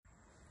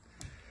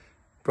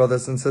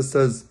Brothers and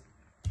sisters,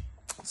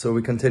 so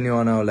we continue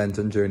on our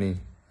Lenten journey.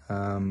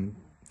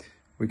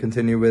 We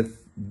continue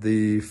with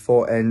the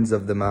four ends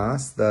of the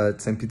Mass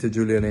that St. Peter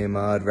Julian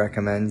Eymard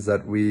recommends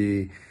that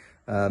we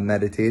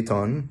meditate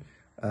on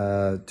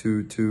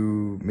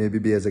to maybe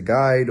be as a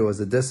guide or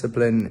as a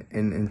discipline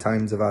in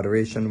times of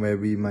adoration where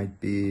we might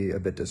be a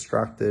bit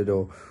distracted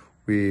or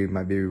we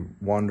might be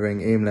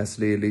wandering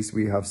aimlessly. At least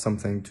we have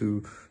something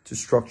to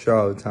structure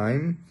our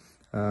time.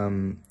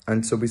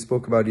 And so we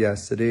spoke about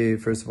yesterday,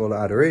 first of all,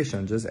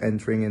 adoration, just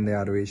entering in the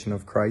adoration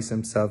of Christ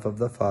himself, of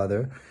the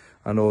Father,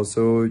 and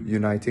also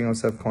uniting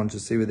ourselves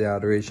consciously with the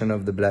adoration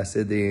of the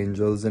blessed, the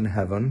angels in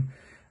heaven,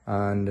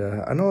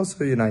 and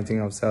also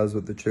uniting ourselves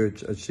with the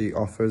Church as she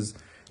offers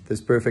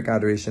this perfect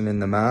adoration in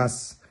the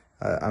Mass.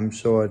 I'm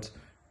sure at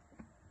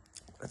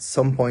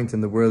some point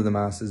in the world, the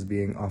Mass is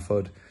being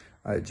offered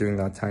during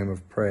that time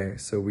of prayer,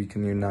 so we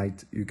can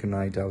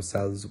unite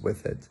ourselves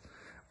with it,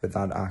 with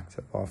that act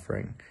of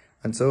offering.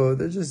 And so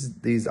there's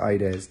just these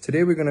ideas.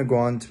 Today we're going to go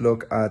on to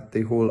look at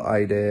the whole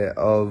idea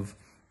of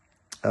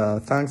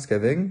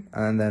thanksgiving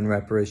and then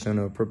reparation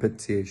or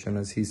propitiation,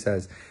 as he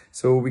says.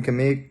 So we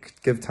can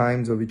give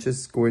times where we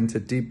just go into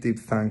deep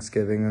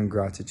thanksgiving and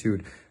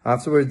gratitude.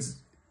 Afterwards,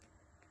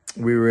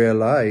 we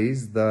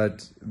realize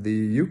that the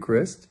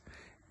Eucharist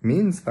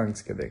means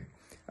thanksgiving.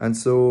 And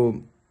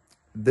so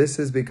this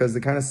is because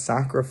the kind of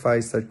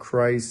sacrifice that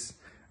Christ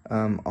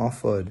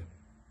offered,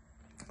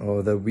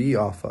 or that we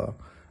offer,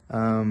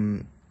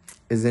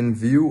 is in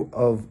view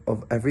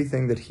of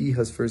everything that he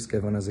has first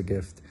given as a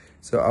gift.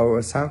 So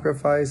our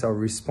sacrifice, our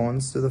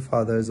response to the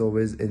Father is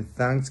always in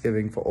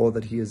thanksgiving for all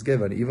that he has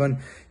given. Even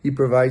he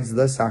provides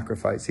the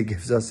sacrifice, he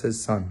gives us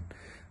his Son.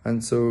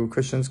 And so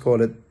Christians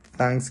call it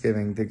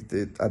thanksgiving.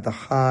 At the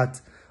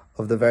heart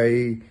of the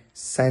very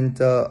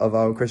center of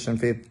our Christian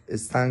faith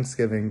is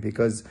thanksgiving,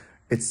 because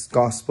it's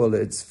gospel,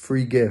 it's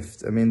free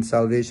gift. I mean,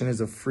 salvation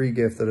is a free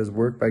gift that is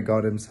worked by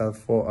God himself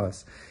for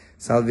us.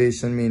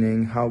 Salvation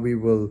meaning how we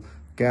will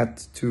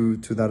get to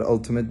that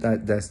ultimate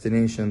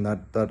destination,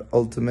 that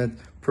ultimate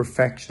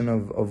perfection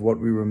of what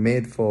we were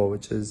made for,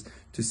 which is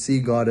to see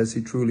God as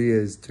he truly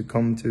is, to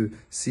come to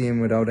see him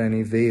without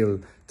any veil,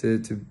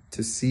 to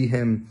see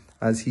him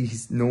as he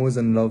knows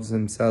and loves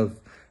himself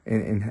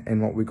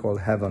in what we call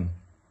heaven.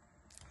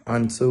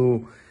 And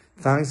so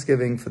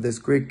thanksgiving for this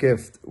great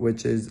gift,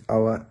 which is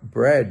our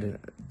bread,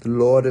 the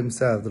Lord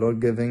himself, the Lord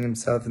giving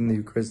himself in the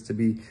Eucharist to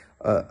be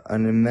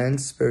an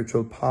immense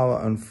spiritual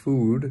power and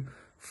food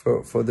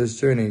for this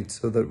journey,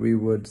 so that we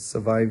would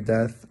survive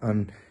death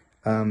and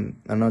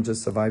not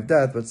just survive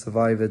death, but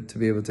survive it to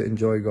be able to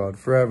enjoy God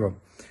forever.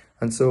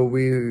 And so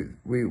we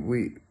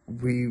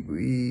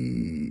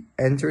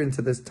enter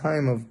into this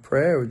time of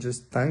prayer,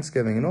 just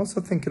thanksgiving, and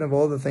also thinking of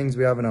all the things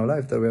we have in our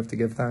life that we have to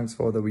give thanks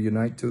for, that we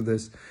unite to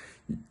this,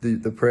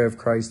 the prayer of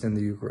Christ in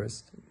the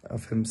Eucharist,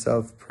 of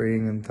himself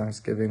praying in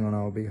thanksgiving on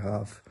our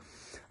behalf.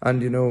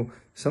 And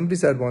somebody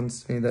said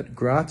once to me that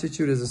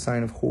gratitude is a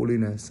sign of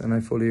holiness, and I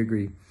fully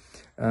agree.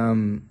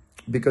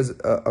 Because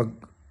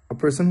a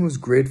person who's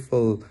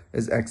grateful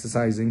is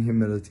exercising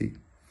humility.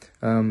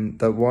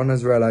 That one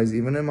has realized,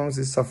 even amongst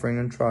his suffering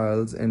and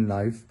trials in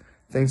life,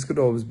 things could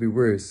always be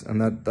worse,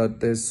 and that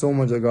there's so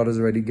much that God has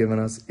already given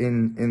us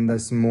in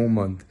this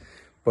moment.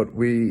 But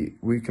we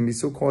can be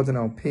so caught in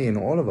our pain,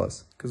 all of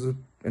us, because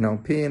in our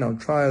pain, our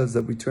trials,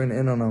 that we turn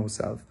in on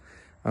ourselves.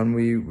 And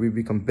we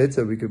become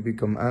bitter, we could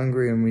become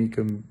angry, and we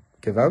can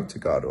give out to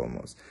God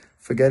almost,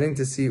 forgetting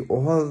to see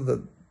all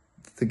the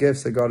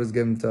gifts that God has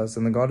given to us,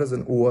 and that God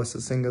doesn't owe us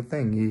a single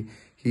thing.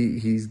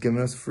 He's given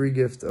us free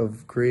gift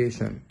of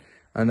creation,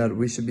 and that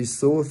we should be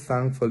so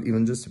thankful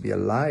even just to be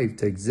alive,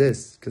 to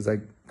exist,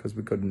 because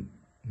we could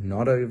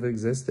not have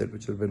existed,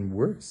 which would have been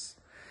worse.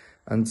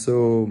 And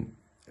so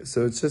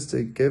it's just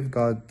to give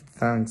God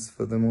thanks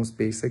for the most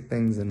basic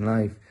things in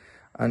life,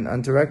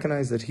 and to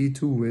recognize that he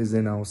too is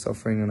in our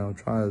suffering and our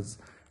trials.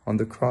 On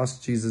the cross,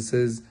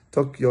 Jesus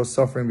took your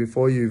suffering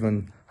before you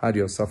even had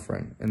your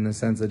suffering, in the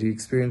sense that he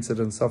experienced it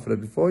and suffered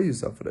it before you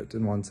suffered it,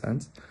 in one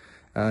sense,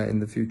 in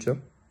the future,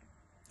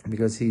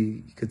 because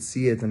he could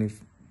see it and he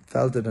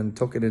felt it and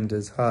took it into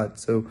his heart.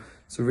 So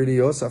really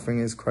your suffering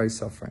is Christ's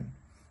suffering,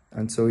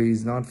 and so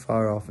he's not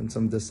far off in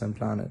some distant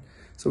planet.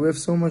 So we have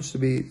so much to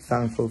be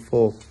thankful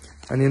for.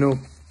 And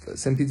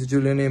St. Peter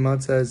Julian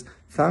Eymard says,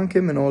 thank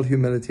him in all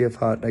humility of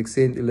heart, like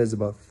St.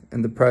 Elizabeth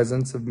in the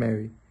presence of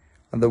Mary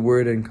and the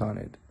Word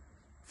incarnate.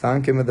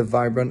 Thank him with the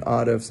vibrant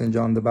ardor of St.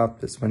 John the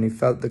Baptist when he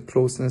felt the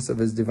closeness of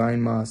his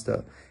divine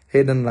master,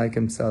 hidden like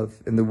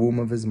himself in the womb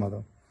of his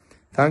mother.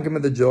 Thank him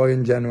with the joy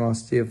and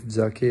generosity of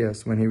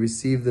Zacchaeus when he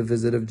received the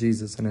visit of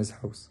Jesus in his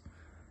house.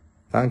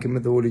 Thank him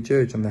with the Holy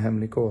Church and the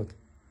heavenly court.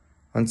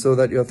 And so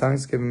that your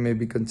thanksgiving may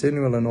be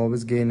continual and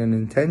always gain in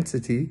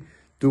intensity,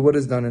 do what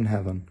is done in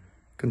heaven.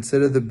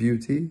 Consider the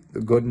beauty, the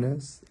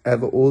goodness,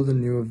 ever old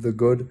and new of the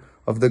good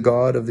of the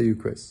God of the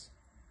Eucharist,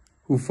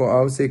 who for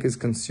our sake is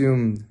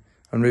consumed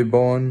and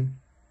reborn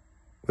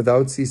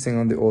without ceasing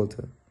on the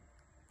altar.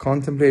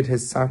 Contemplate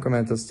his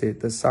sacramental state,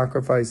 the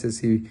sacrifices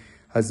he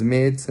has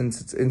made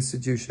since its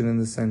institution in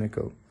the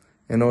cenacle,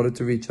 in order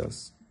to reach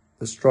us.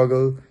 the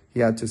struggle he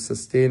had to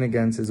sustain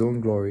against his own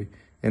glory,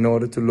 in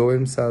order to lower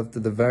himself to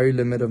the very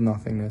limit of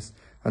nothingness,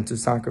 and to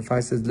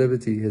sacrifice his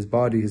liberty, his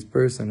body, his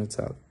person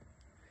itself.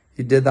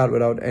 He did that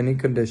without any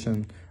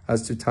condition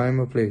as to time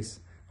or place,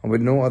 and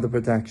with no other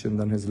protection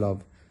than his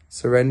love,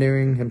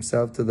 surrendering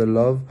himself to the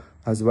love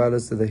as well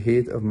as to the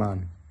hate of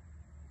man.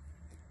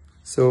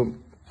 So,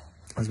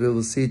 as we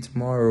will see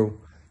tomorrow,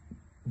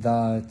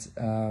 that,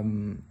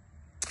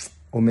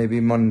 or maybe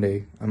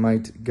Monday, I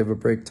might give a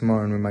break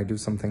tomorrow and we might do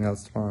something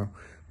else tomorrow.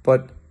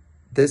 But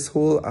this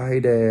whole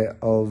idea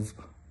of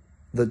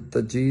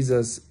that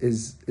Jesus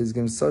is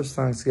giving such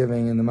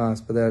thanksgiving in the Mass,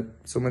 but that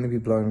so many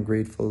people are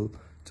ungrateful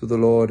to the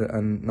Lord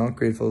and not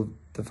grateful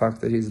the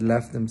fact that he's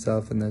left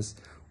himself in this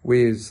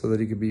way so that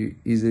he could be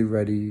easily,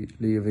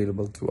 readily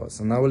available to us.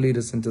 And that will lead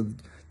us into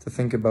to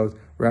think about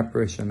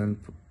reparation and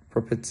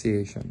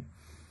propitiation.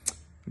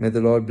 May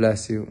the Lord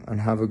bless you and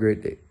have a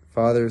great day.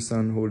 Father,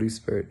 Son, Holy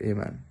Spirit.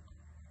 Amen.